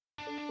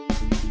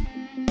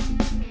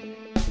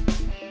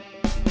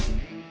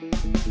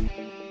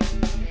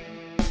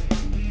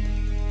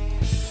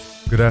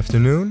Good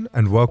afternoon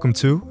and welcome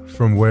to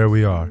From Where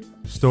We Are,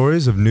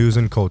 stories of news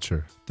and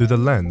culture through the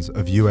lens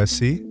of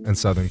USC and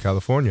Southern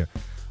California.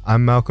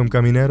 I'm Malcolm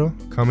Caminero,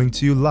 coming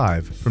to you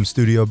live from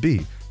Studio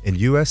B in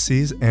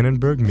USC's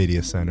Annenberg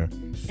Media Center.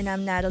 And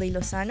I'm Natalie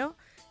Lozano.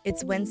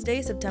 It's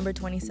Wednesday, September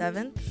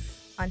 27th.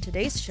 On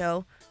today's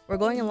show, we're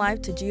going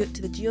live to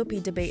the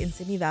GOP debate in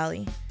Simi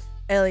Valley.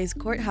 LA's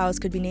Courthouse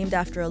could be named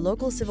after a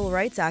local civil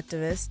rights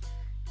activist.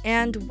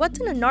 And what's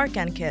in a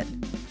Narcan kit?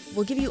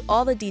 We'll give you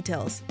all the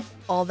details.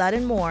 All that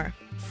and more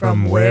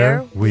From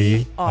Where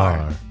We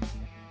Are.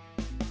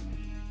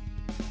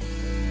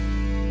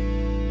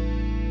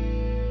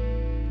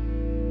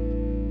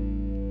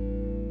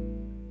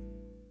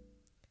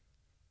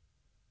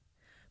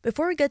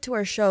 Before we get to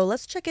our show,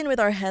 let's check in with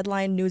our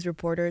headline news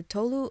reporter,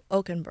 Tolu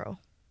Okenbro.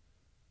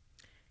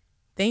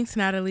 Thanks,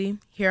 Natalie.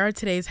 Here are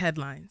today's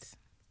headlines.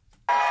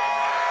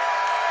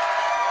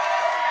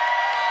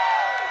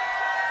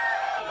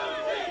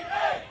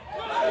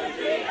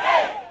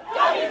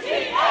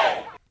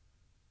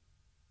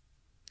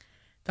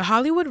 The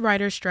Hollywood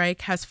writers'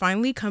 strike has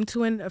finally come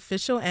to an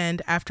official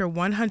end after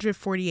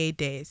 148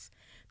 days.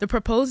 The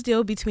proposed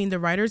deal between the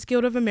Writers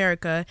Guild of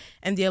America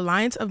and the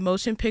Alliance of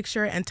Motion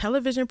Picture and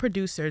Television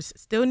Producers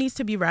still needs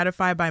to be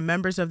ratified by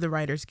members of the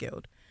Writers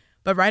Guild.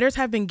 But writers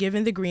have been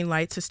given the green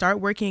light to start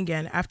working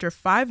again after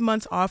 5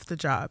 months off the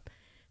job.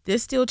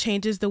 This deal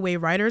changes the way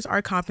writers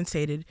are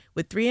compensated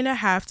with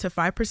 3.5% to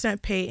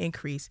 5% pay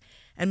increase,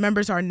 and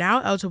members are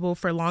now eligible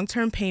for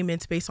long-term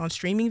payments based on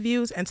streaming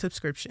views and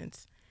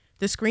subscriptions.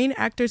 The Screen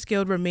Actors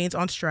Guild remains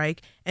on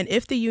strike, and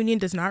if the union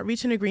does not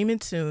reach an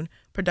agreement soon,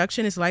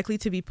 production is likely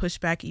to be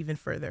pushed back even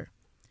further.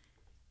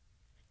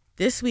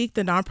 This week,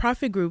 the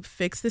nonprofit group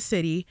Fix the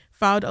City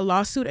filed a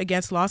lawsuit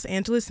against Los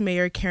Angeles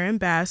Mayor Karen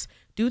Bass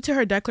due to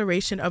her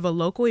declaration of a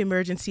local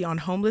emergency on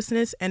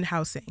homelessness and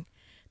housing.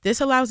 This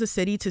allows the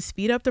city to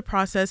speed up the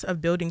process of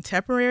building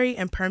temporary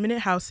and permanent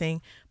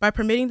housing by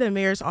permitting the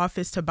mayor's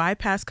office to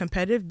bypass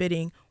competitive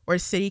bidding or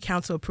city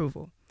council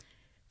approval.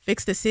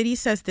 Fix the City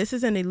says this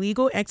is an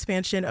illegal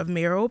expansion of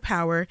mayoral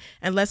power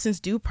and lessens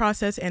due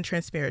process and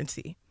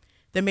transparency.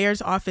 The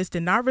mayor's office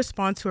did not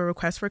respond to a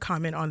request for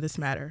comment on this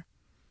matter.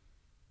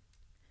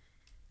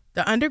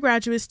 The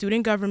undergraduate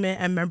student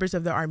government and members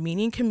of the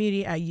Armenian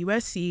community at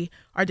USC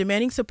are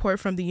demanding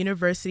support from the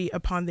university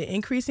upon the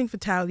increasing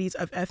fatalities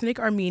of ethnic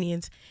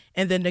Armenians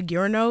in the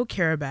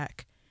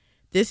Nagorno-Karabakh.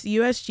 This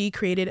USG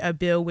created a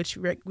bill which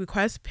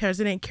requests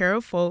President Karo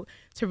Folt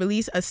to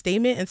release a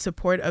statement in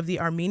support of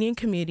the Armenian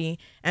community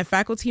and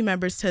faculty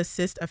members to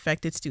assist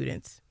affected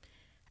students.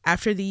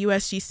 After the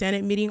USG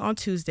Senate meeting on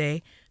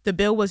Tuesday, the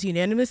bill was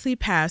unanimously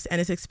passed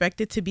and is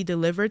expected to be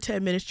delivered to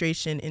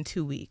administration in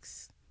 2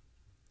 weeks.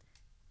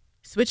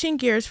 Switching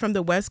gears from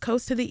the West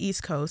Coast to the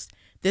East Coast,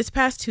 this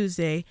past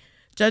Tuesday,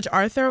 Judge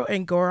Arthur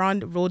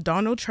Engoron ruled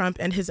Donald Trump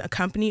and his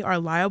company are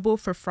liable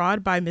for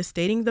fraud by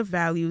misstating the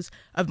values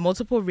of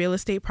multiple real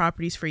estate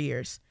properties for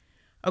years.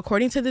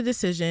 According to the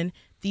decision,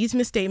 these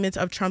misstatements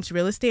of Trump's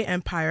real estate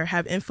empire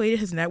have inflated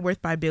his net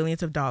worth by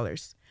billions of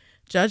dollars.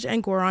 Judge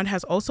Engoron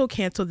has also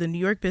canceled the New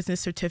York business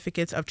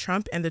certificates of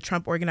Trump and the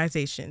Trump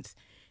organizations.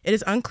 It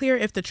is unclear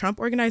if the Trump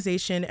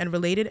organization and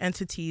related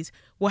entities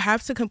will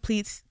have to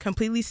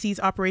completely cease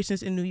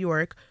operations in New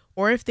York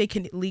or if they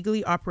can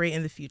legally operate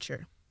in the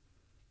future.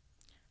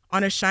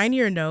 On a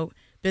shinier note,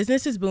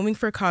 business is booming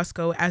for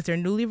Costco as their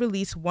newly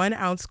released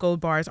 1-ounce gold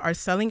bars are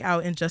selling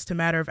out in just a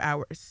matter of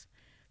hours.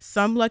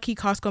 Some lucky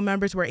Costco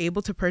members were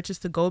able to purchase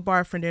the gold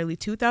bar for nearly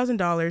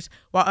 $2,000,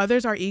 while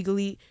others are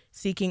eagerly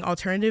seeking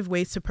alternative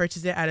ways to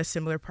purchase it at a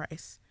similar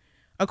price.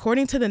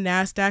 According to the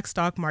NASDAQ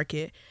stock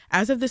market,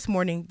 as of this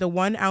morning, the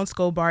 1-ounce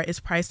gold bar is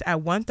priced at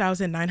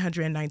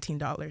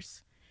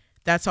 $1,919.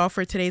 That's all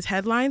for today's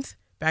headlines.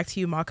 Back to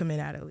you, Malcolm and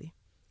Natalie.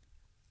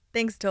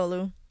 Thanks,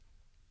 Tolu.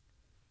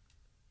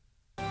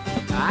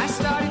 I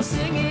started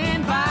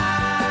singing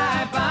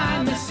bye,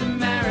 bye, Miss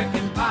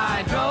American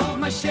Pie. Drove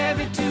my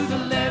Chevy to the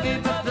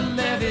levee, but the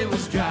levee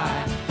was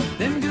dry.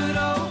 Them good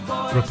old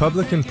boys.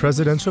 Republican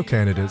presidential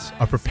candidates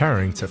are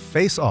preparing to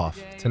face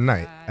off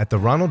tonight at the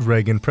Ronald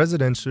Reagan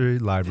Presidential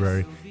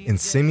Library in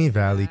Simi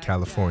Valley,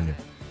 California.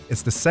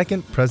 It's the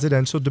second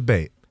presidential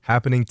debate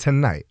happening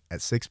tonight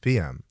at 6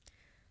 p.m.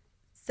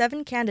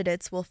 7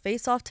 candidates will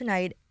face off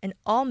tonight and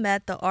all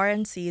met the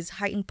RNC's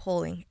heightened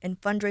polling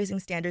and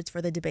fundraising standards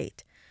for the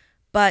debate.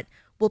 But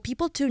will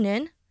people tune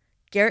in?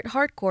 Garrett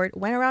Harcourt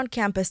went around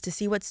campus to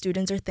see what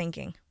students are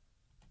thinking.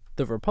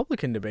 The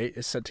Republican debate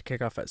is set to kick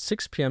off at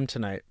 6 p.m.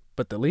 tonight,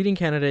 but the leading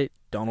candidate,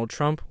 Donald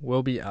Trump,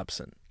 will be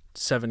absent.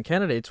 7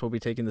 candidates will be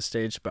taking the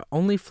stage, but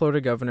only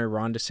Florida Governor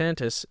Ron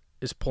DeSantis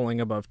is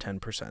polling above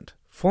 10%.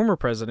 Former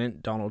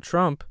President Donald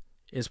Trump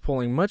is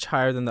polling much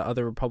higher than the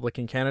other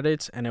Republican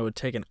candidates, and it would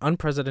take an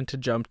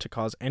unprecedented jump to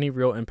cause any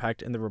real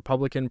impact in the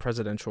Republican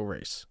presidential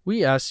race.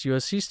 We asked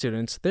USC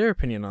students their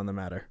opinion on the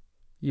matter.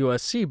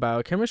 USC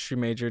biochemistry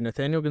major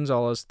Nathaniel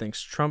Gonzalez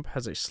thinks Trump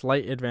has a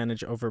slight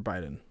advantage over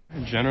Biden.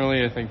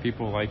 Generally, I think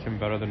people like him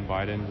better than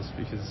Biden just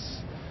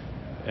because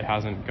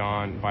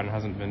Biden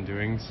hasn't been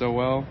doing so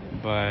well,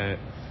 but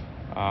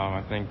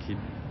I think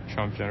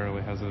Trump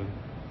generally has a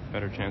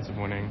better chance of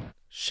winning.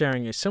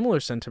 Sharing a similar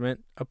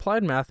sentiment,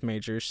 applied math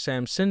major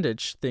Sam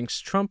Sindich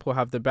thinks Trump will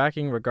have the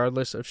backing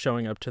regardless of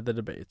showing up to the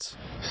debates.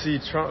 See,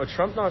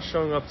 Trump not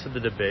showing up to the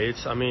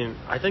debates,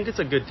 I think it's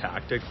a good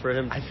tactic for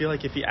him. I feel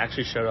like if he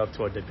actually showed up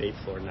to a debate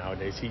floor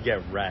nowadays, he'd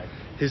get wrecked.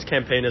 His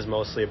campaign is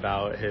mostly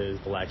about his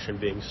election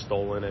being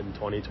stolen in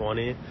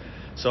 2020.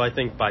 So I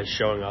think by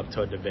showing up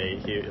to a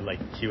debate,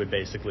 he would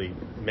basically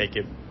make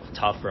it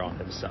tougher on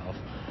himself.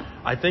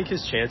 I think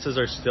his chances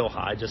are still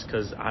high just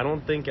because I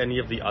don't think any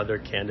of the other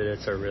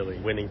candidates are really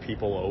winning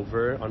people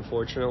over,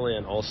 unfortunately.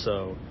 And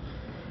also,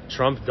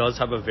 Trump does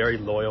have a very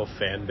loyal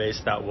fan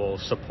base that will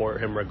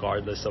support him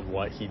regardless of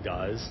what he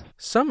does.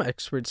 Some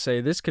experts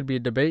say this could be a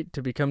debate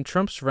to become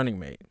Trump's running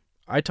mate.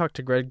 I talked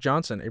to Greg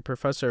Johnson, a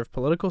professor of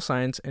political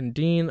science and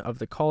dean of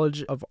the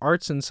College of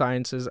Arts and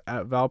Sciences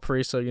at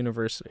Valparaiso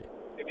University.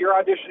 If you're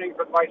auditioning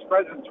for the vice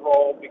president's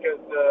role because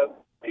the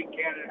leading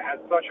candidate has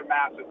such a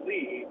massive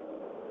lead,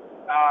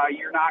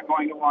 you're not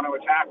going to want to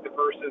attack the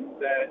person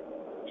that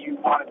you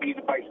want to be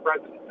the vice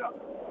president of.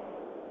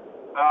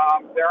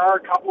 There are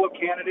a couple of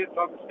candidates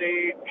on the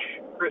stage,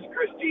 Chris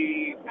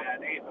Christie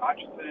and Abe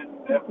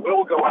Hutchinson, that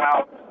will go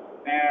out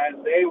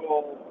and they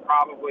will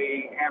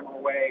probably hammer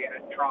away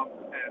at Trump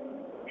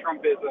and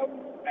Trumpism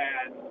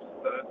and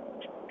the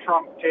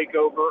Trump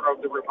takeover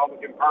of the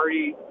Republican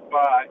Party,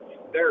 but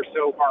they're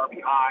so far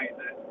behind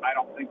that I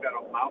don't think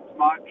that'll amount to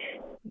much.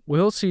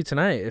 We'll see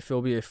tonight if it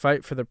will be a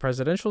fight for the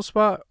presidential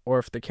spot or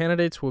if the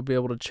candidates will be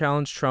able to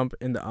challenge Trump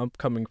in the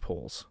upcoming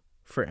polls.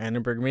 For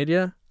Annenberg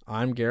Media,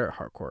 I'm Garrett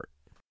Harcourt.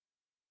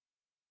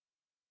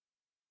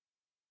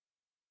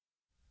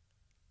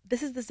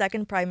 This is the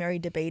second primary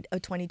debate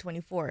of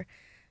 2024.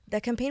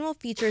 The campaign will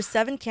feature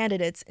 7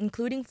 candidates,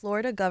 including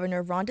Florida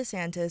Governor Ron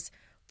DeSantis,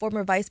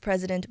 former Vice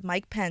President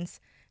Mike Pence,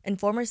 and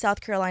former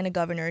South Carolina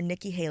Governor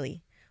Nikki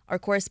Haley. Our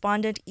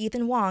correspondent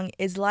Ethan Wong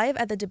is live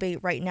at the debate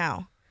right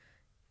now.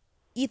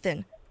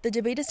 Ethan, the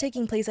debate is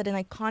taking place at an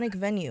iconic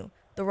venue,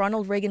 the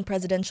Ronald Reagan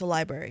Presidential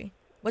Library.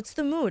 What's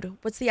the mood?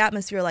 What's the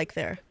atmosphere like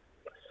there?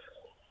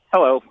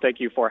 Hello, thank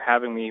you for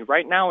having me.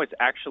 Right now it's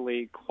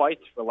actually quite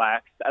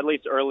relaxed. At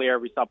least earlier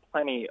we saw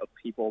plenty of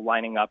people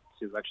lining up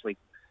to actually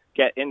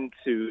get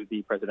into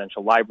the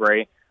presidential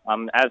library.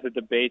 As the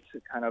debate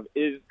kind of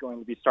is going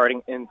to be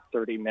starting in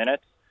 30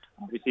 minutes,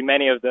 we see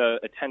many of the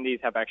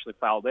attendees have actually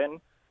filed in.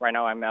 Right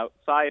now I'm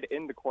outside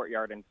in the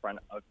courtyard in front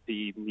of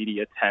the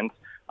media tent,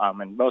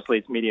 and mostly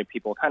it's media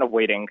people kind of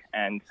waiting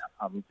and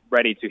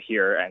ready to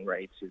hear and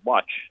ready to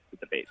watch the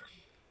debate.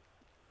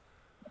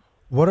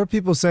 What are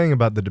people saying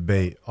about the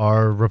debate?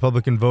 Are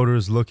Republican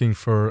voters looking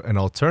for an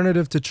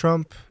alternative to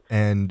Trump?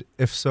 And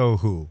if so,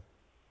 who?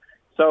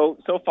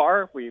 So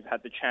far, we've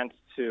had the chance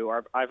to,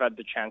 or I've had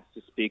the chance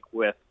to speak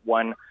with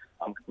one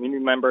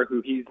community member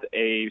who he's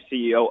a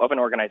CEO of an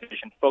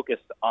organization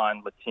focused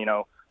on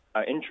Latino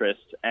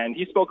interests, and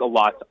he spoke a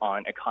lot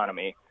on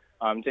economy.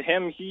 To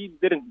him, he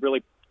didn't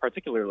really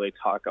particularly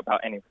talk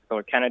about any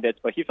particular candidates,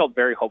 but he felt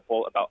very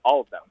hopeful about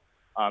all of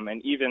them.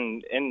 And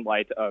even in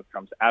light of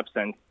Trump's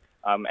absence,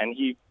 and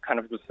he kind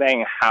of was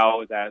saying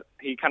how that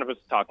he kind of was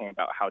talking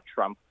about how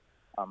Trump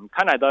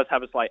kind of does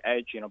have a slight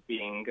edge,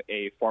 being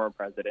a former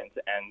president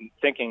and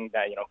thinking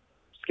that,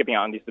 skipping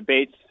out on these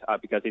debates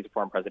because he's a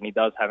former president, he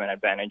does have an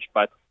advantage.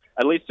 But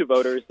at least to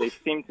voters, they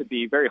seem to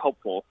be very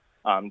hopeful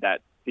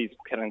that these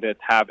candidates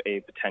have a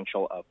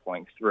potential of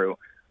going through.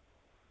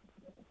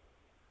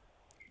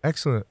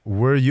 Excellent.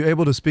 Were you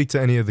able to speak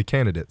to any of the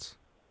candidates?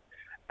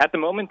 At the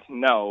moment,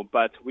 no,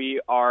 but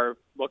we are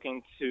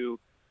looking to,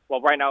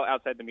 right now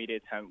outside the media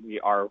tent, we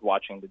are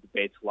watching the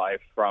debates live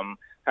from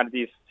kind of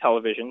these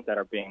televisions that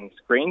are being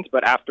screened.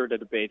 But after the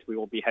debates, we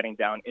will be heading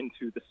down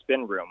into the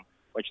spin room,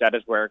 which that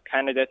is where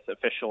candidates,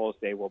 officials,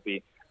 they will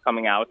be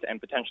coming out and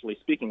potentially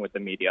speaking with the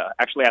media.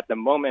 Actually, at the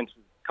moment,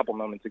 a couple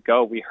moments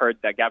ago, we heard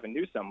that Gavin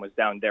Newsom was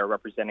down there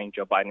representing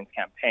Joe Biden's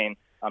campaign.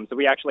 So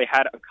we actually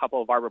had a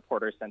couple of our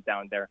reporters sent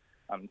down there,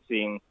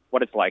 seeing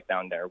what it's like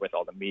down there with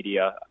all the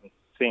media,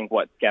 seeing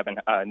what Gavin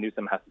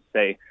Newsom has to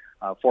say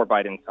for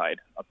Biden's side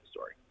of the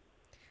story.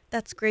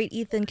 That's great,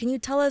 Ethan. Can you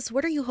tell us,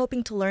 what are you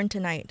hoping to learn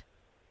tonight?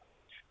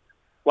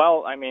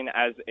 Well,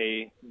 as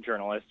a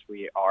journalist,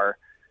 we are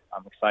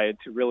excited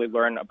to really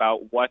learn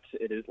about what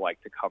it is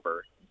like to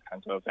cover these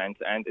kinds of events.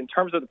 And in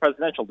terms of the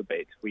presidential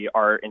debate, we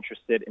are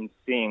interested in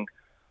seeing,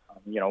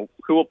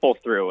 who will pull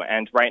through.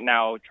 And right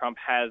now, Trump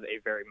has a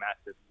very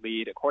massive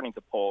lead, according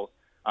to polls,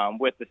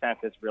 with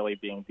DeSantis really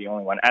being the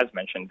only one, as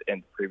mentioned in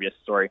the previous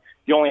story,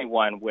 the only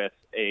one with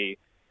a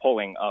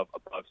polling of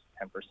above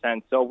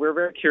 10%. So we're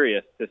very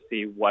curious to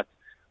see what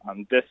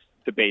this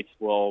debate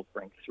will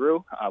bring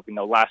through. We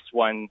know last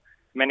one,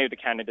 many of the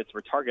candidates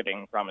were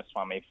targeting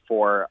Ramaswamy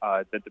for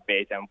the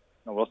debate, and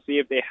we'll see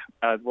if they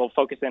will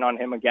focus in on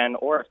him again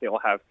or if they will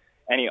have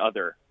any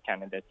other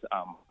candidates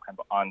kind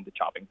of on the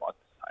chopping block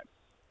this time.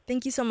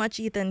 Thank you so much,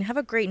 Ethan. Have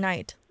a great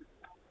night.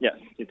 Yes,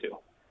 you too.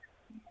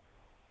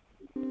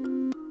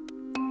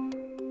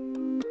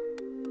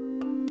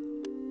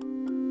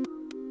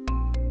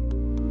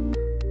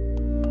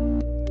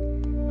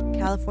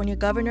 California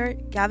Governor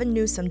Gavin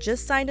Newsom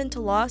just signed into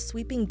law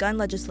sweeping gun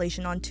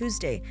legislation on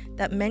Tuesday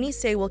that many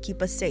say will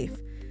keep us safe.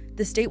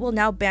 The state will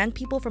now ban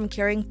people from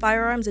carrying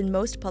firearms in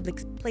most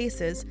public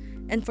places,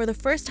 and for the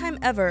first time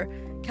ever,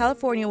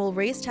 California will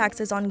raise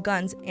taxes on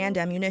guns and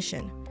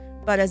ammunition.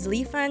 But as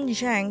Li Fan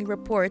Zhang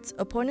reports,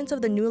 opponents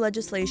of the new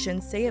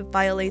legislation say it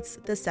violates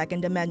the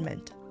Second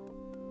Amendment.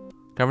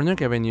 Governor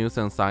Gavin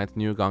Newsom signed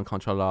new gun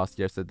control laws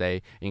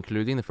yesterday,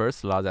 including the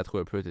first law that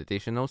will put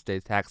additional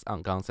state tax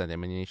on guns and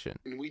ammunition.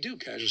 We do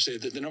casually say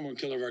that the number one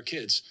killer of our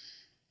kids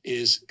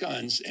is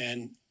guns,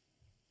 and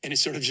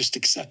it's sort of just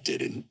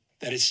accepted, and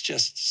that it's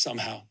just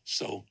somehow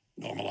so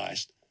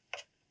normalized.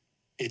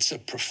 It's a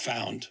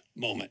profound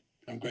moment.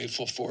 I'm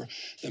grateful for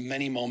the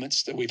many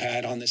moments that we've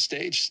had on this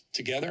stage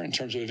together in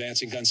terms of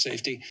advancing gun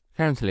safety.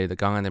 Currently, the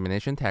gun and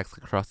ammunition tax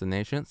across the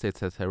nation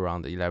sits at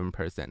around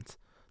 11%.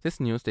 This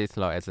new state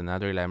law adds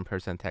another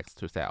 11% tax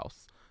to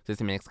sales.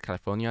 This makes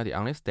California the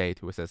only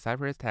state with a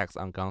separate tax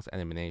on guns and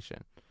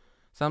ammunition.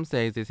 Some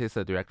say this is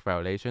a direct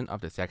violation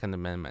of the Second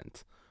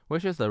Amendment,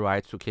 which is the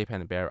right to keep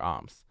and bear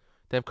arms.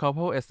 Dave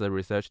Koppel is the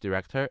research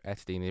director at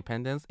the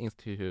Independence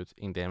Institute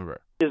in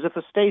Denver. If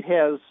a state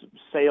has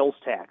sales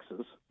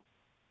taxes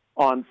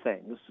on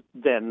things,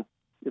 then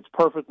it's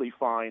perfectly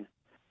fine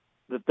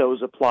that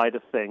those apply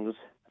to things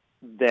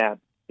that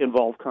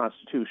involve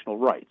constitutional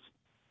rights.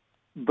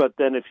 But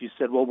then if you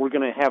said, well, we're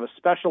going to have a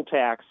special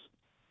tax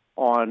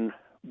on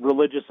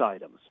religious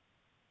items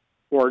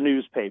or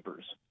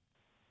newspapers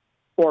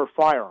or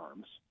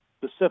firearms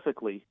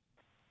specifically,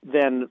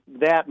 then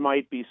that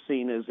might be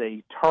seen as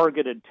a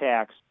targeted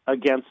tax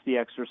against the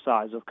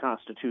exercise of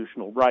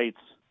constitutional rights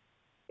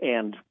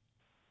and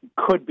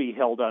could be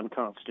held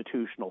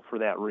unconstitutional for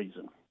that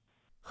reason.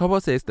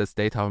 Koppel says the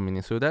state of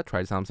Minnesota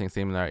tried something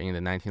similar in the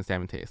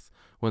 1970s,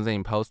 when they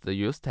imposed the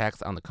use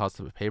tax on the cost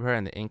of paper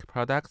and ink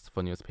products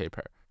for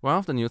newspaper. One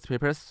of the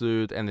newspapers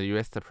sued, and the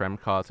U.S. Supreme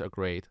Court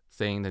agreed,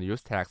 saying the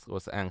use tax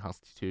was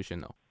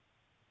unconstitutional.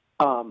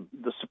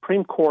 The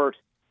Supreme Court,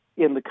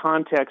 in the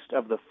context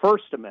of the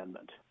First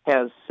Amendment,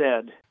 has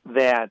said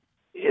that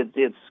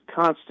it's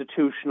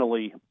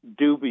constitutionally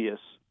dubious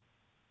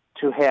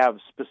to have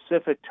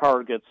specific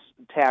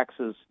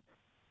taxes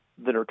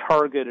that are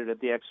targeted at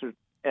the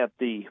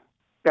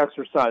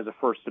exercise of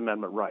First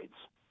Amendment rights.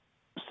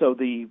 So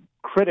the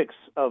critics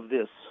of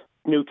this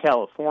new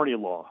California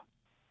law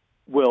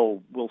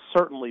will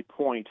certainly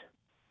point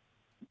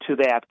to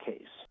that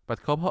case.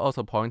 But Koppel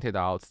also pointed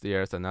out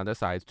there's another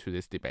side to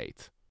this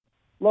debate.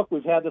 Look,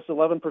 we've had this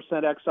 11%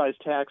 excise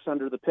tax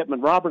under the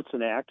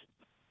Pittman-Robertson Act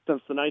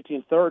since the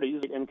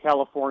 1930s, and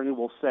California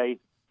will say,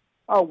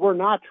 oh, we're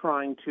not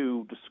trying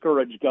to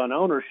discourage gun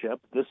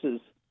ownership. This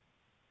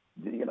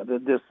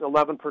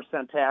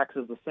 11% tax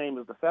is the same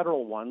as the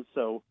federal one,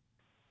 so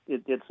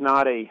it's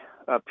not a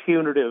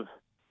punitive,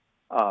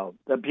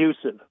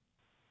 abusive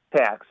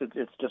tax.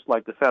 It's just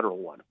like the federal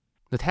one.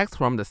 The tax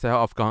from the sale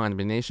of gun and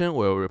ammunition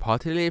will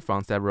reportedly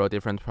fund several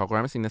different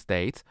programs in the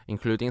state,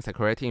 including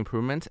security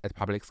improvement at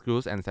public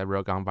schools and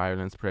several gun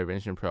violence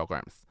prevention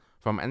programs.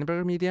 From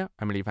Annenberg Media,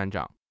 I'm Li Fan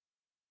Zhang.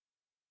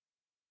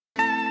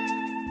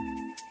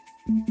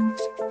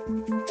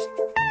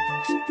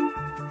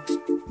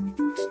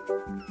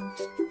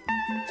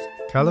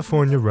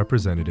 California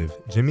Representative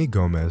Jimmy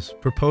Gomez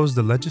proposed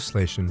the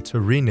legislation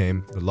to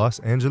rename the Los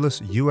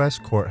Angeles U.S.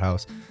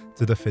 Courthouse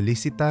to the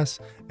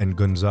Felicitas and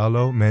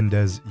Gonzalo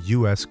Mendez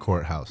U.S.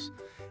 Courthouse.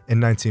 In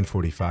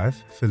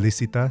 1945,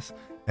 Felicitas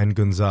and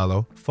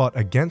Gonzalo fought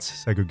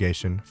against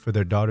segregation for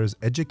their daughter's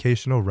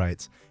educational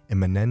rights in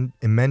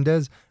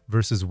Mendez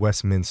versus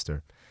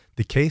Westminster.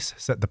 The case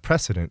set the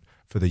precedent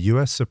for the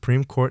U.S.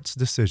 Supreme Court's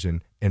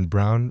decision in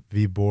Brown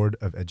v. Board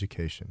of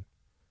Education.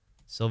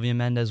 Sylvia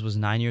Mendez was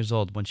 9 years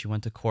old when she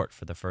went to court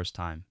for the first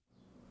time.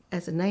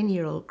 As a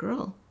 9-year-old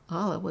girl,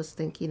 all I was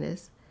thinking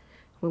is,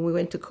 when we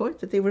went to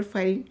court, that they were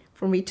fighting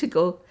for me to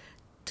go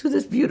to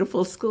this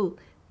beautiful school,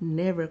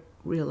 never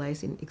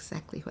realizing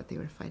exactly what they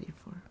were fighting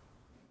for.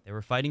 They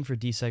were fighting for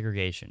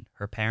desegregation.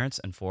 Her parents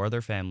and 4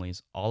 other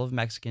families, all of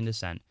Mexican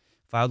descent,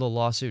 filed a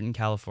lawsuit in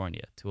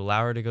California to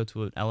allow her to go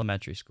to an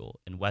elementary school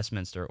in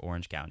Westminster,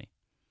 Orange County.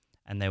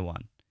 And they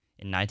won.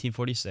 In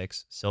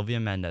 1946, Sylvia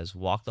Mendez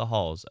walked the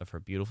halls of her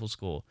beautiful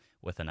school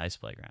with a nice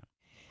playground.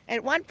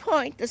 At one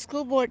point, the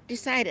school board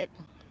decided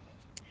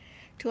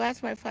to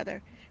ask my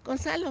father,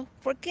 Gonzalo,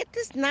 forget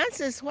this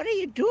nonsense. What are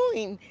you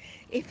doing?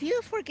 If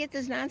you forget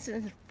this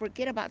nonsense,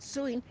 forget about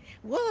suing,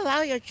 we'll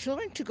allow your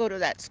children to go to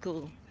that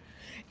school.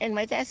 And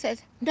my dad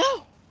says,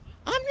 no,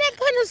 I'm not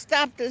going to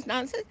stop this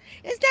nonsense.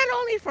 It's not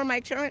only for my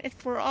children, it's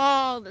for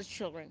all the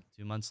children.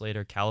 2 months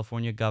later,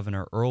 California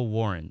Governor Earl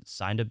Warren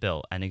signed a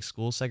bill ending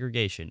school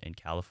segregation in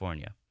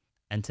California.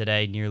 And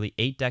today, nearly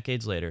 8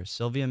 decades later,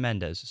 Sylvia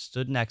Mendez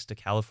stood next to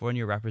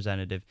California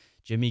Representative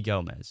Jimmy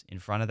Gomez in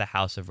front of the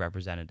House of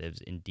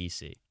Representatives in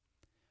D.C.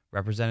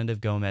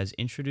 Representative Gomez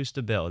introduced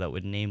a bill that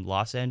would name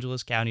Los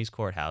Angeles County's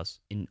courthouse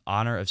in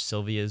honor of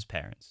Sylvia's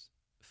parents,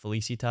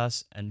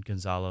 Felicitas and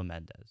Gonzalo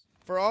Mendez.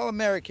 For all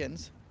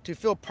Americans, To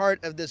feel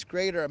part of this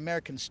greater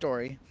American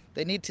story,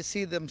 they need to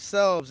see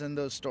themselves in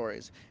those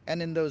stories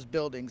and in those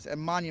buildings and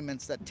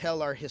monuments that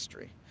tell our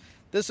history.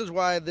 This is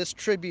why this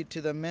tribute to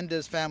the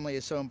Mendez family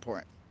is so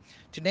important.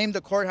 To name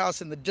the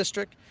courthouse in the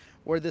district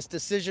where this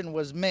decision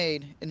was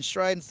made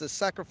enshrines the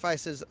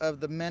sacrifices of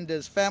the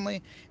Mendez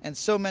family and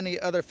so many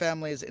other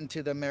families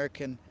into the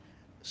American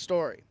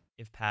story.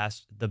 If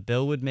passed, the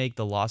bill would make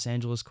the Los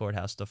Angeles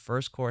Courthouse the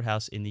first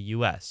courthouse in the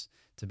U.S.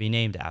 to be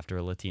named after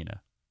a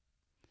Latina.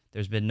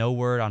 There's been no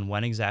word on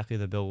when exactly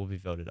the bill will be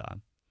voted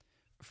on.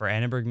 For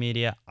Annenberg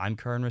Media, I'm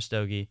Karan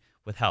Rastogi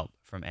with help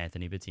from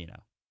Anthony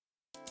Bettino.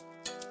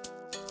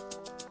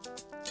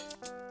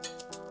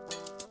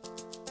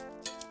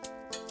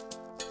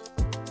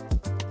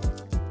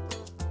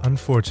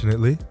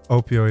 Unfortunately,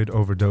 opioid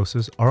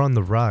overdoses are on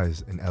the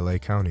rise in LA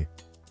County.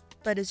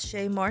 But as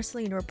Shay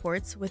Marceline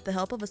reports, with the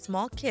help of a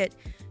small kit,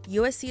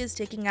 USC is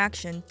taking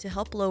action to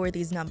help lower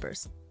these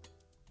numbers.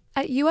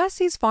 At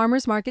USC's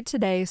Farmers Market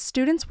today,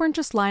 students weren't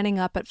just lining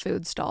up at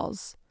food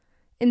stalls.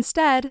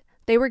 Instead,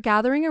 they were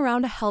gathering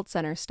around a health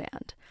center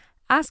stand,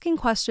 asking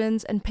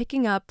questions and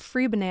picking up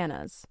free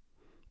bananas.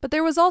 But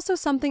there was also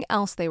something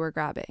else they were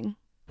grabbing.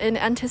 In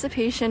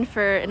anticipation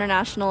for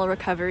International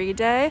Recovery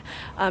Day,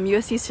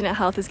 USC Student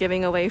Health is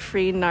giving away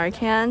free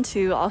Narcan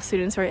to all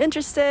students who are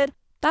interested.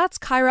 That's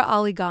Kyra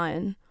Ali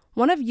Gahan,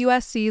 one of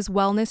USC's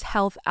Wellness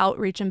Health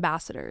Outreach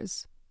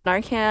ambassadors.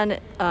 Narcan,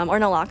 or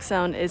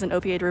Naloxone, is an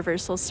opioid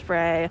reversal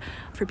spray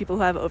for people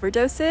who have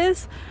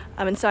overdoses.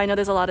 And so I know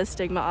there's a lot of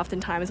stigma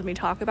oftentimes when we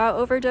talk about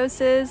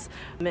overdoses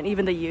and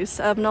even the use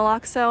of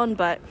Naloxone.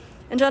 But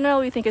in general,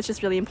 we think it's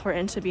just really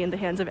important to be in the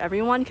hands of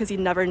everyone because you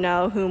never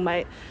know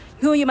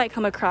who you might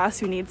come across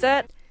who needs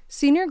it.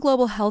 Senior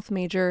Global Health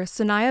major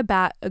Sanaya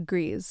Bat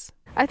agrees.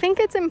 I think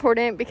it's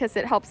important because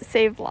it helps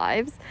save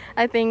lives.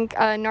 I think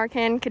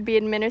Narcan could be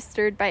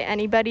administered by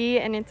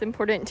anybody, and it's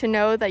important to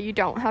know that you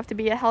don't have to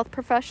be a health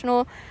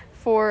professional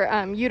for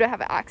you to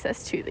have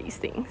access to these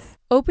things.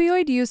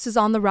 Opioid use is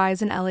on the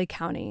rise in LA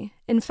County.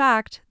 In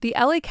fact, the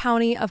LA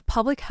County of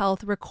Public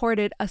Health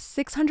recorded a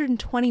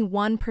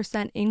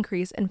 621%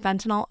 increase in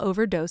fentanyl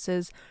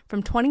overdoses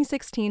from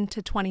 2016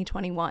 to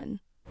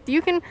 2021.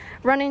 You can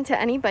run into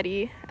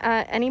anybody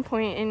at any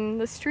point in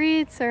the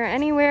streets or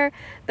anywhere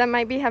that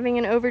might be having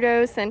an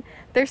overdose, and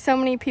there's so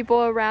many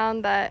people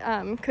around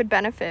that could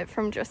benefit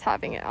from just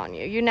having it on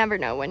you. You never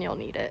know when you'll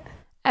need it.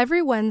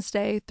 Every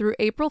Wednesday through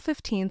April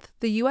 15th,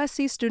 the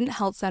USC Student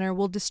Health Center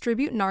will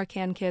distribute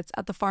Narcan kits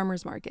at the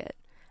farmers market.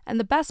 And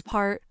the best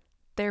part,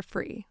 they're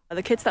free.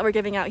 The kits that we're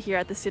giving out here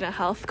at the Student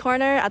Health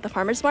Corner at the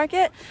farmers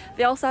market,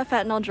 they also have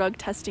fentanyl drug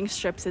testing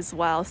strips as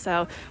well.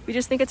 So we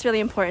just think it's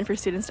really important for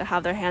students to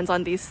have their hands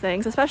on these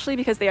things, especially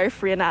because they are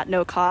free and at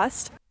no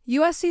cost.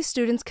 USC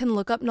students can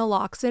look up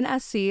Naloxone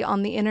SC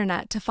on the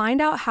internet to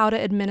find out how to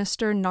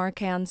administer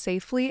Narcan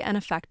safely and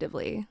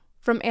effectively.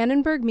 From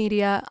Annenberg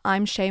Media,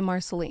 I'm Shay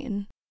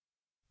Marceline.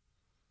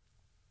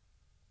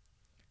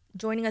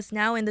 Joining us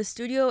now in the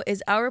studio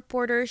is our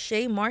reporter,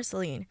 Shay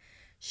Marceline.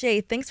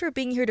 Shay, thanks for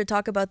being here to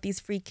talk about these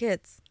free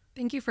kits.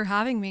 Thank you for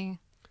having me.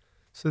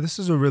 So this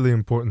is a really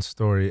important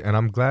story, and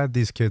I'm glad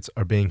these kits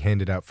are being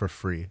handed out for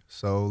free.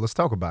 So let's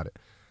talk about it.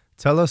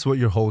 Tell us what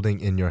you're holding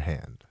in your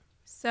hand.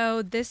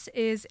 So this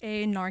is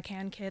a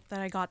Narcan kit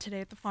that I got today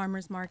at the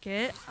farmer's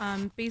market.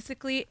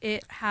 Basically,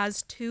 it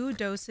has 2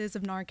 doses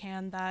of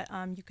Narcan that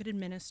you could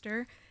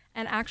administer.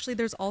 And actually,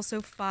 there's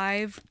also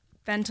 5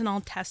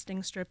 fentanyl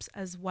testing strips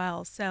as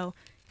well. So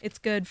it's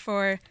good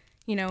for,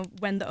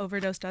 when the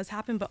overdose does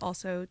happen, but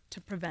also to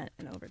prevent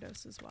an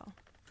overdose as well.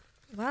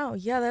 Wow,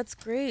 yeah, that's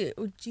great.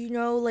 Do you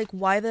know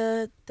why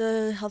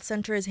the health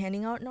center is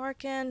handing out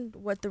Narcan?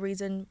 What the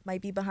reason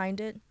might be behind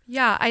it?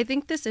 Yeah, I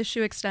think this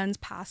issue extends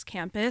past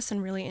campus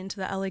and really into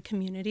the LA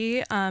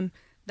community. The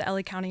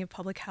LA County of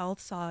Public Health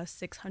saw a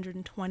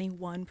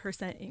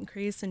 621%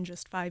 increase in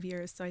just 5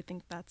 years, so I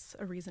think that's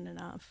a reason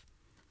enough.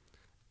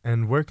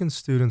 And where can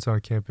students on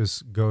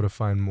campus go to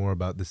find more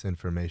about this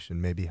information,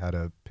 maybe how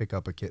to pick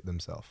up a kit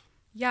themselves?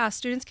 Yeah,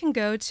 students can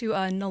go to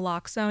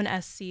Naloxone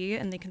SC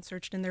and they can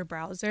search it in their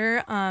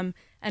browser. And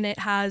it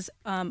has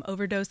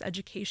overdose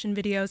education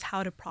videos,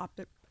 how to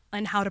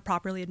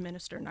properly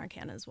administer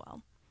Narcan as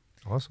well.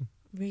 Awesome.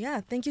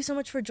 Yeah, thank you so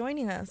much for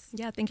joining us.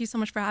 Yeah, thank you so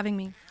much for having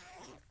me.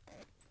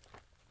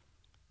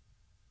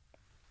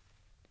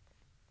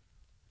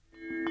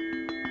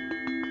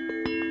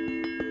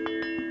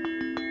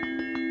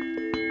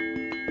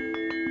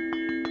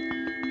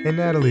 Hey,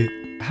 Natalie,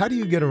 how do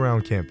you get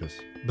around campus?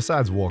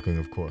 Besides walking,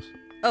 of course.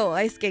 Oh,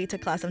 I skate to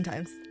class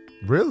sometimes.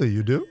 Really?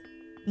 You do?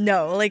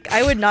 No,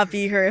 I would not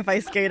be here if I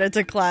skated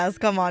to class.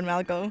 Come on,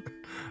 Malcolm.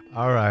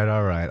 All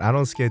right. I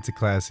don't skate to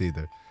class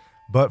either.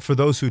 But for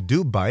those who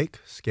do bike,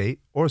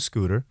 skate, or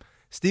scooter,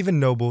 Stephen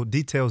Noble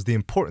details the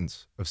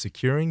importance of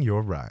securing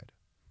your ride.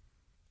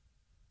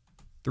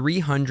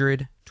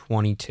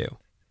 322.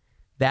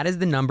 That is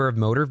the number of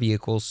motor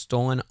vehicles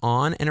stolen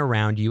on and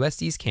around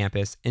USC's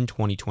campus in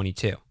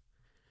 2022.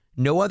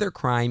 No other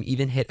crime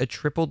even hit a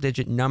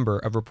triple-digit number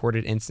of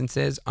reported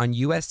instances on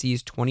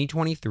USC's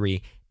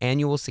 2023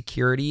 Annual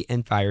Security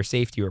and Fire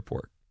Safety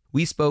Report.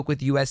 We spoke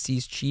with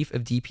USC's chief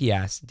of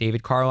DPS,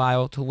 David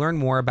Carlisle, to learn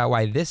more about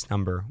why this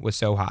number was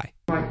so high.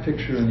 You might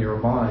picture in your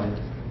mind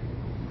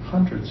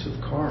hundreds of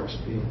cars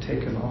being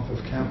taken off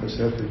of campus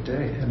every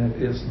day, and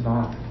it is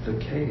not the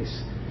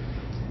case.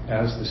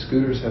 As the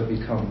scooters have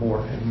become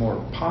more and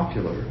more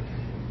popular,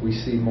 we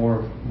see more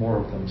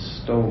of them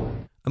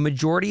stolen. A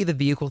majority of the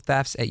vehicle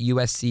thefts at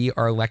USC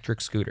are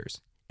electric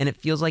scooters, and it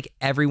feels like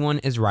everyone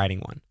is riding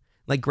one,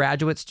 like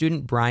graduate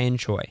student Brian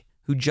Choi,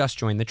 who just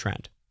joined the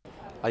trend.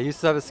 I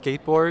used to have a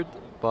skateboard,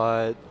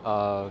 but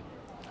I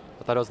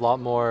thought it was a lot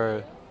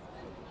more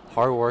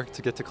hard work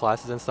to get to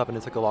classes and stuff, and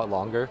it took a lot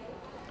longer.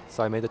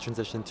 So I made the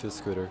transition to a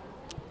scooter.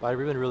 But I've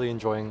been really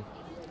enjoying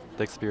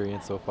the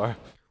experience so far.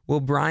 While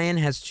Brian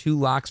has 2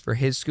 locks for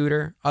his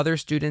scooter, other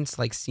students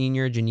like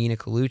senior Janina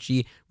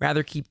Colucci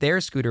rather keep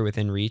their scooter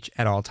within reach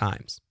at all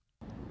times.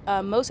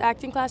 Most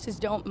acting classes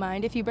don't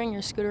mind if you bring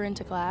your scooter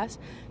into class,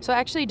 so I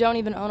actually don't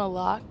even own a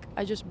lock.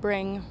 I just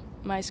bring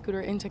my scooter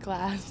into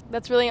class.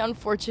 That's really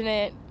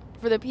unfortunate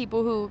for the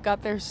people who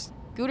got their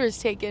scooters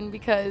taken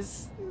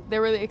because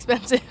they're really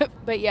expensive.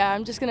 But yeah,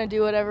 I'm just gonna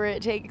do whatever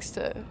it takes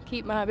to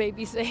keep my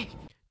baby safe.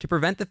 To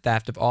prevent the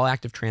theft of all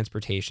active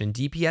transportation,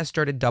 DPS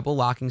started double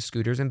locking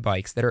scooters and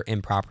bikes that are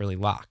improperly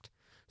locked.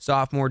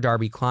 Sophomore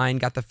Darby Klein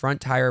got the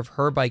front tire of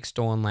her bike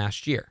stolen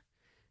last year.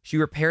 She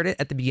repaired it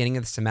at the beginning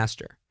of the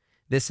semester.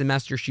 This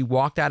semester, she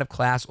walked out of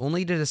class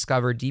only to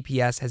discover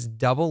DPS has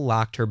double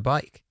locked her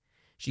bike.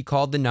 She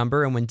called the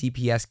number, and when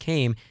DPS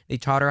came, they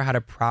taught her how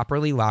to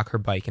properly lock her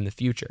bike in the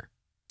future.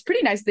 It's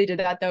pretty nice they did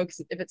that, though,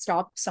 because if it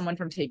stopped someone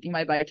from taking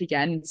my bike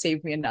again and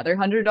saved me another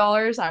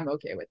 $100, I'm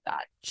okay with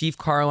that. Chief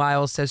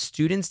Carlisle says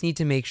students need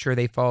to make sure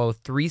they follow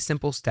 3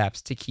 simple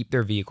steps to keep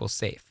their vehicles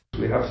safe.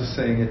 We have this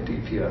saying at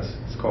DPS.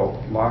 It's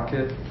called lock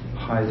it,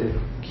 hide it,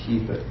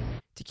 keep it.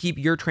 To keep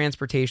your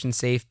transportation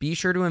safe, be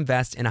sure to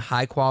invest in a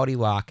high-quality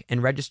lock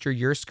and register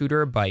your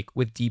scooter or bike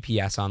with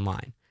DPS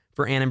online.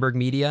 For Annenberg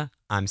Media,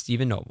 I'm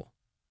Stephen Noble.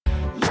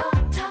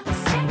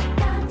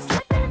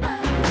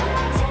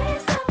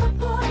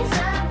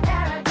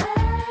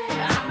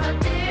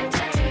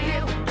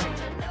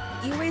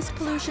 E-waste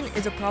pollution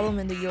is a problem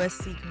in the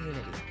USC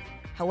community.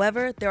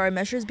 However, there are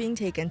measures being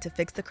taken to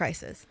fix the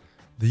crisis.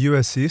 The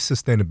USC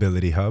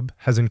Sustainability Hub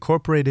has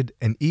incorporated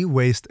an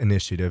e-waste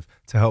initiative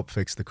to help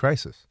fix the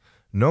crisis.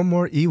 No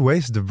more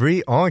e-waste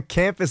debris on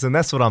campus, and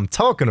that's what I'm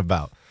talking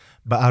about.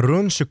 But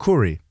Arun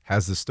Shakuri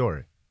has the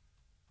story.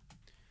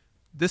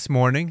 This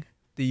morning,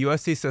 the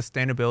USC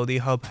Sustainability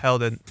Hub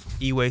held an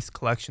e-waste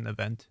collection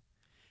event.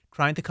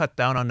 Trying to cut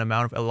down on the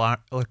amount of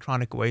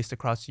electronic waste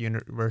across the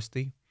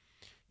university,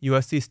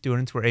 USC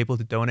students were able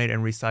to donate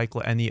and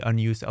recycle any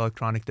unused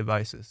electronic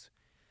devices.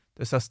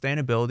 The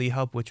Sustainability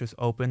Hub, which was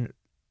opened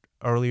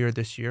earlier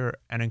this year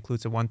and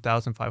includes a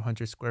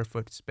 1,500 square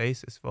foot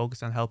space, is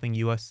focused on helping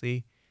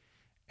USC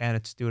and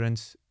its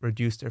students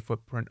reduce their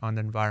footprint on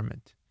the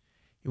environment.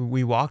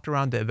 We walked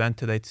around the event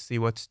today to see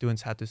what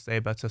students had to say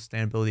about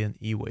sustainability and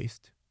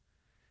e-waste.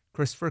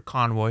 Christopher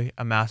Convoy,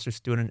 a master's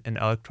student in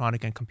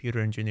electronic and computer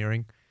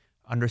engineering,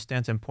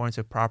 understands the importance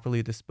of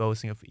properly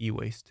disposing of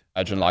e-waste.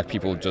 Imagine like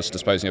people just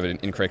disposing of it in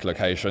incorrect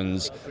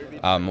locations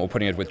or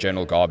putting it with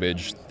general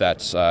garbage that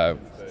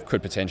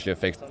could potentially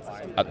affect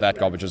that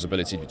garbage's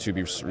ability to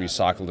be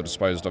recycled or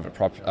disposed of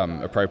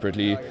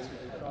appropriately.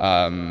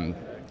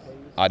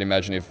 I'd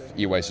imagine if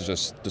e-waste is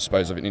just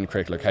disposed of in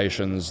incorrect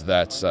locations,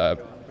 that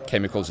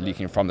chemicals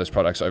leaking from those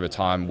products over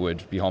time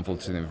would be harmful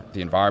to the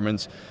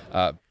environment.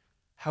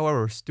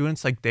 However,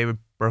 students like David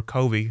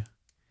Burkovi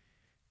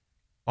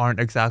aren't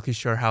exactly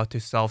sure how to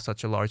solve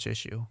such a large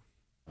issue.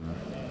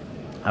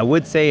 I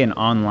would say an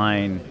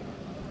online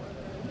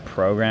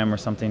program or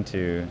something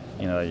to,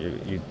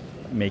 you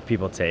make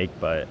people take,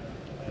 but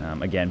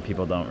again,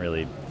 people don't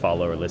really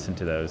follow or listen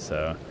to those.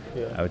 So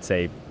yeah. I would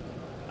say,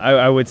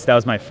 that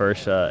was my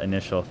first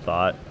initial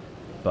thought,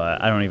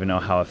 but I don't even know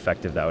how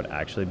effective that would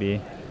actually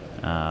be.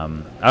 I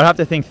would have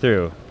to think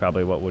through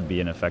probably what would be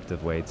an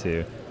effective way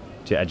to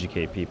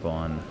educate people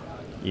on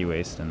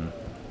e-waste and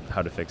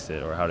how to fix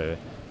it or how to,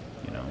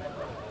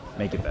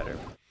 make it better.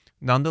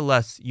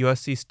 Nonetheless,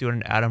 USC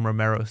student Adam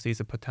Romero sees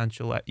a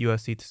potential at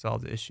USC to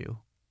solve the issue.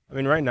 I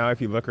mean, right now, if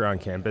you look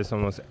around campus,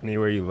 almost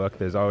anywhere you look,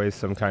 there's always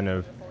some kind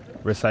of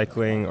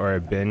recycling or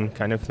a bin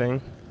kind of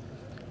thing.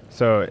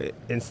 So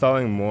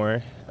installing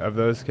more of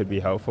those could be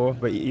helpful,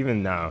 but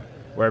even now,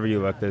 wherever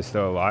you look, there's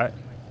still a lot.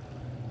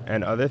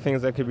 And other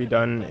things that could be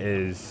done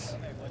is,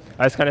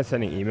 I was kind of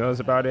sending emails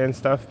about it and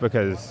stuff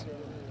because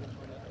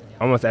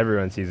almost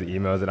everyone sees the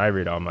emails and I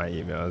read all my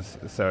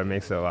emails, so it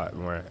makes it a lot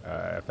more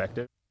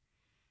effective.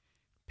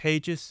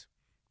 Pages,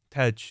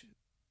 Tej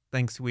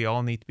thinks we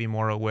all need to be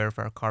more aware of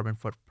our carbon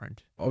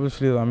footprint.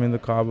 Obviously, the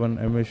carbon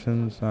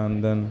emissions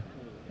and then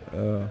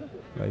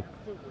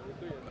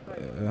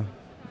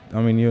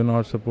you're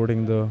not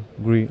supporting the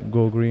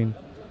Go Green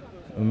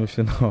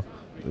mission for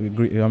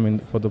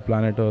the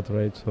planet Earth,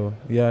 right? So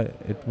yeah,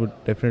 it would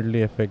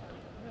definitely affect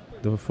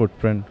the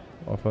footprint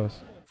of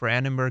us. For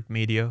Annenberg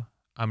Media,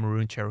 I'm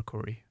Arun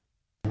Cherukuri.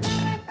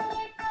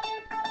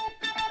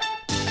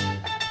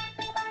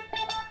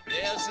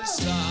 There's a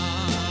star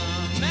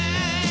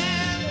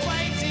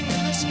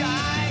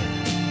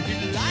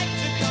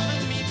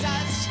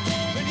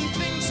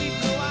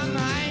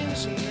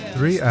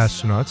 3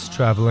 astronauts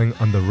traveling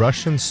on the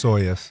Russian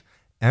Soyuz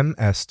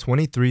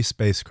MS-23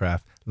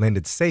 spacecraft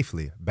landed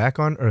safely back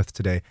on Earth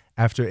today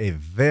after a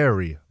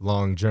very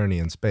long journey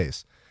in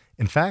space.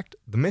 In fact,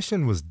 the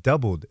mission was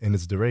doubled in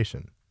its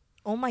duration.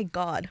 Oh my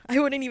god, I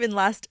wouldn't even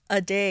last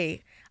a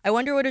day. I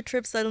wonder what a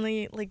trip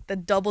suddenly,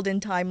 that doubled in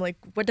time,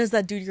 what does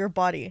that do to your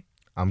body?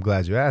 I'm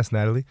glad you asked,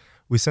 Natalie.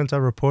 We sent our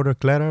reporter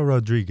Clara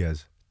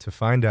Rodriguez to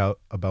find out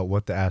about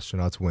what the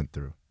astronauts went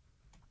through.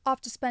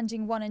 After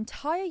spending one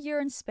entire year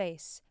in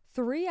space,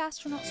 3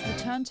 astronauts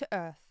returned to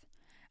Earth.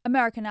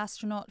 American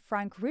astronaut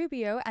Frank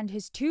Rubio and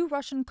his 2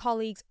 Russian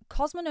colleagues,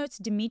 cosmonauts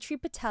Dmitry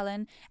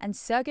Petelin and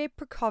Sergei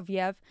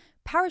Prokofiev,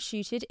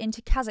 parachuted into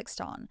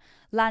Kazakhstan,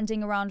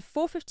 landing around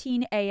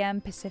 4:15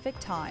 a.m. Pacific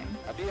time.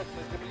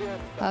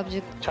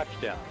 Object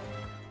touchdown.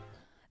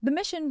 The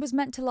mission was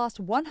meant to last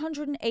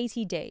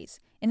 180 days,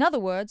 in other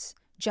words,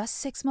 just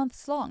 6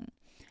 months long.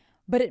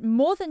 But it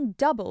more than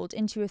doubled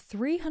into a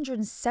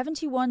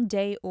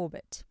 371-day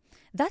orbit.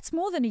 That's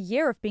more than a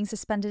year of being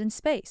suspended in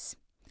space.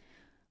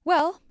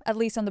 Well, at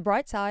least on the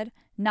bright side,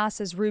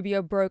 NASA's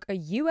Rubio broke a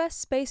U.S.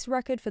 space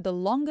record for the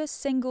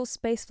longest single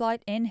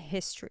spaceflight in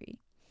history.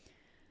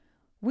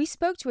 We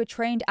spoke to a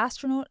trained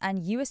astronaut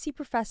and USC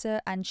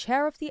professor and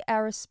chair of the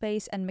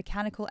Aerospace and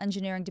Mechanical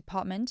Engineering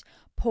Department,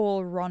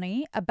 Paul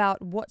Ronnie,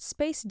 about what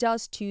space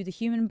does to the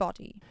human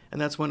body.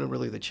 And that's one of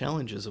really the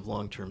challenges of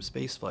long-term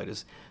spaceflight,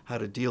 is how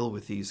to deal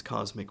with these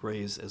cosmic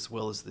rays as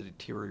well as the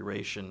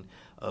deterioration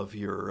of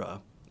your,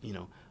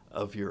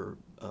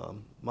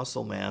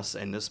 muscle mass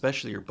and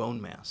especially your bone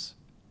mass.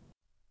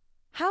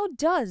 How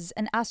does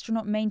an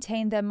astronaut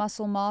maintain their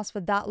muscle mass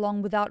for that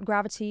long without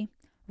gravity?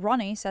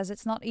 Ronnie says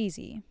it's not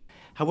easy.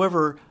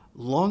 However,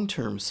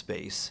 long-term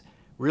space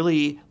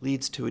really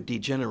leads to a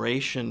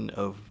degeneration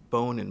of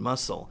bone and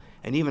muscle.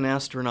 And even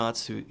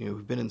astronauts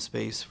who've been in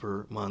space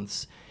for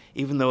months,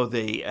 even though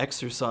they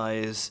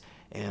exercise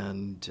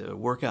and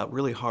work out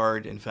really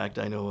hard, in fact,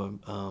 I know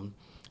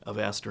of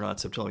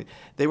astronauts have told me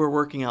they were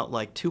working out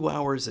 2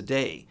 hours a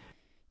day.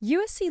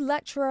 USC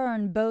lecturer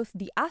in both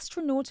the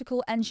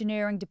Astronautical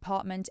Engineering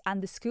Department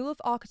and the School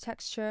of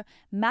Architecture,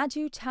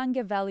 Madhu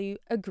Tangavelu,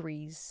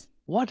 agrees.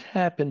 What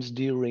happens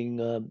during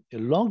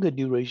longer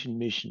duration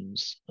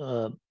missions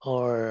are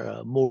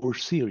more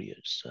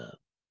serious.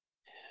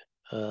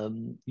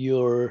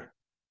 Your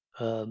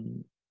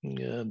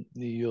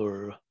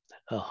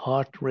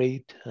heart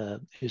rate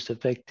is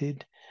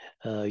affected.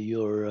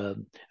 Your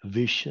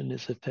vision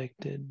is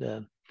affected.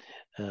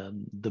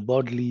 The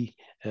bodily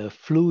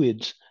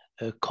fluids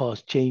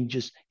cause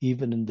changes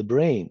even in the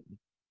brain.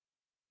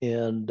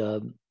 And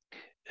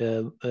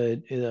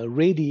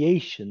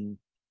radiation.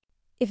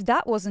 If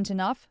that wasn't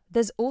enough,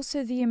 there's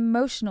also the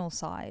emotional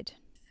side.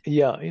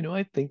 Yeah,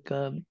 I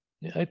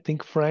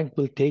think Frank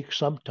will take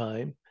some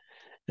time.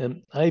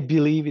 I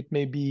believe it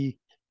may be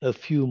a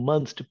few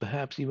months to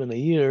perhaps even a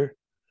year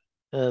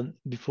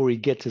before he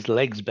gets his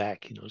legs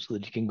back, so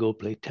that he can go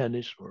play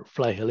tennis or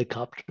fly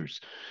helicopters.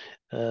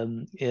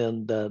 I'm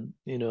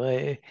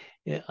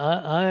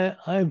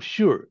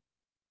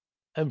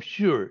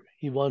sure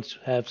he wants to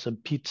have some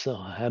pizza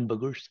or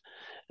hamburgers,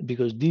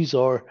 because these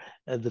are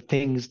the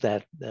things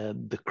that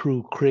the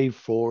crew crave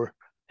for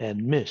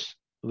and miss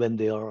when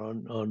they are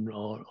on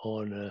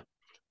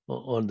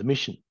the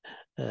mission.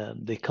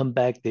 They come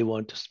back, they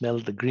want to smell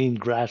the green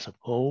grass of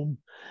home,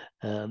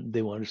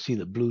 they want to see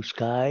the blue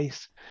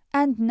skies.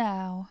 And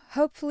now,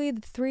 hopefully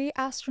the 3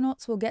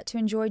 astronauts will get to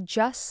enjoy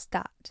just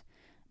that.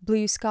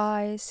 Blue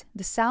skies,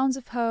 the sounds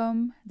of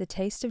home, the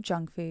taste of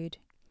junk food.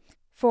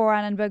 For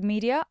Annenberg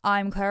Media,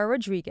 I'm Clara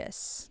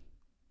Rodriguez.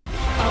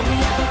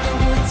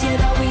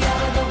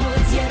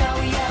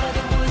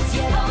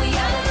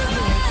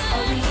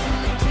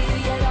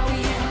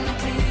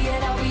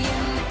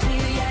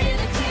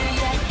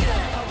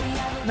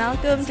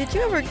 Malcolm, did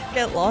you ever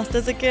get lost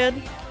as a kid?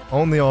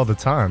 Only all the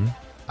time.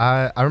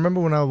 I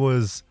remember when I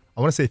was,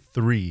 I want to say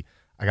 3,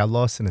 I got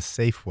lost in a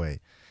Safeway,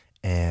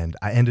 and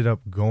I ended up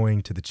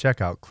going to the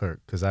checkout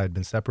clerk because I had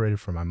been separated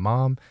from my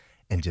mom,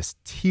 and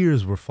just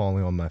tears were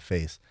falling on my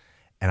face.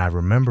 And I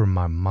remember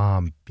my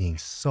mom being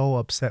so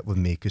upset with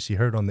me because she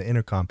heard on the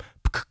intercom,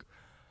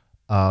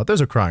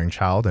 there's a crying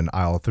child in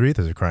aisle 3,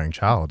 there's a crying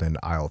child in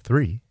aisle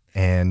 3.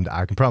 And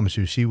I can promise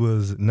you, she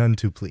was none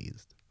too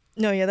pleased.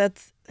 No, yeah,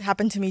 that's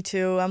happened to me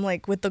too. I'm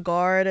with the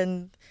guard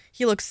and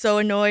he looks so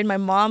annoyed. My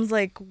mom's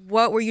like,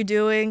 what were you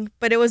doing?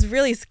 But it was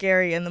really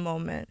scary in the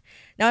moment.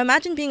 Now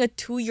imagine being a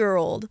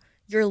 2-year-old.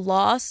 You're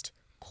lost,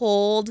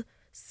 cold,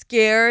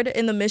 scared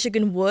in the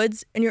Michigan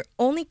woods, and your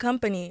only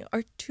company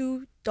are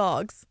 2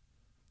 dogs.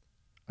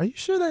 Are you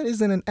sure that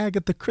isn't an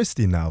Agatha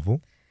Christie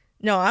novel?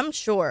 No, I'm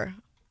sure.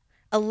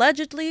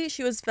 Allegedly,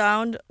 she was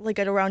found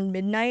at around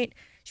midnight.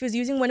 She was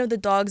using one of the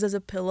dogs as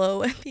a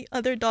pillow, and the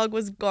other dog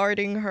was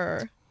guarding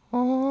her.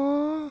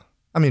 Aww.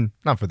 I mean,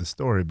 not for the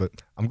story,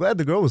 but I'm glad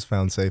the girl was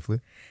found safely.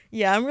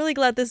 Yeah, I'm really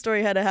glad this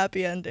story had a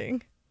happy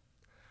ending.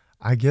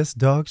 I guess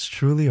dogs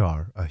truly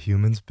are a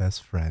human's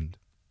best friend.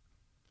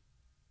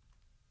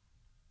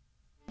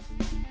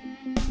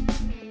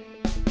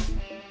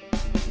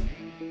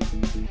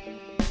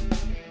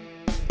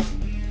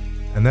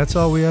 And that's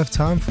all we have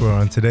time for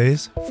on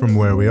today's From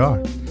Where We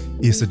Are.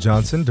 Issa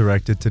Johnson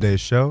directed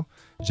today's show,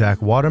 Jack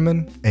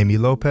Waterman, Amy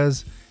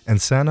Lopez, and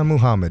Sana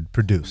Muhammad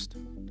produced.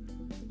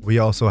 We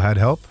also had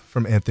help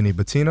from Anthony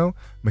Bettino,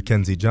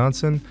 Mackenzie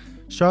Johnson,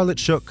 Charlotte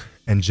Shook,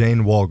 and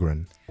Jane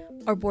Walgren.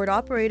 Our board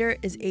operator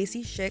is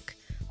AC Schick.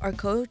 Our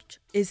coach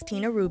is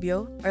Tina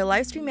Rubio. Our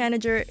live stream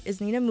manager is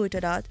Nina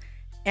Mutadat.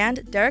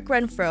 And Derek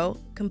Renfro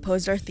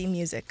composed our theme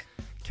music.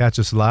 Catch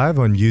us live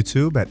on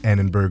YouTube at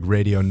Annenberg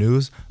Radio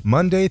News,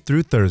 Monday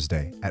through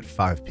Thursday at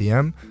 5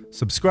 p.m.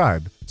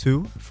 Subscribe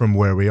to From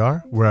Where We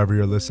Are, wherever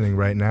you're listening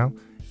right now.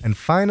 And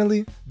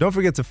finally, don't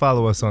forget to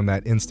follow us on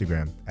that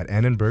Instagram at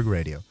Annenberg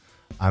Radio.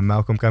 I'm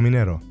Malcolm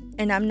Caminero.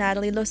 And I'm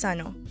Natalie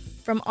Lozano.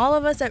 From all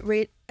of us at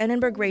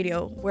Annenberg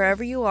Radio,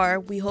 wherever you are,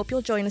 we hope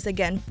you'll join us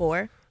again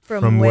for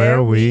From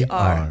Where We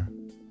Are.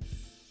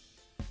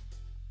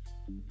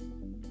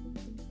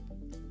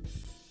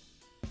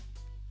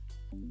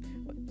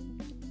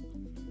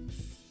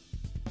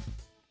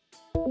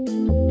 Thank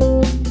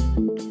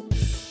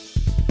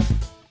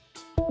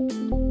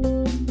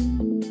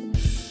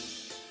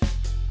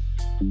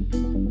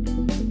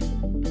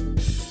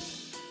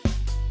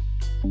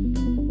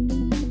you.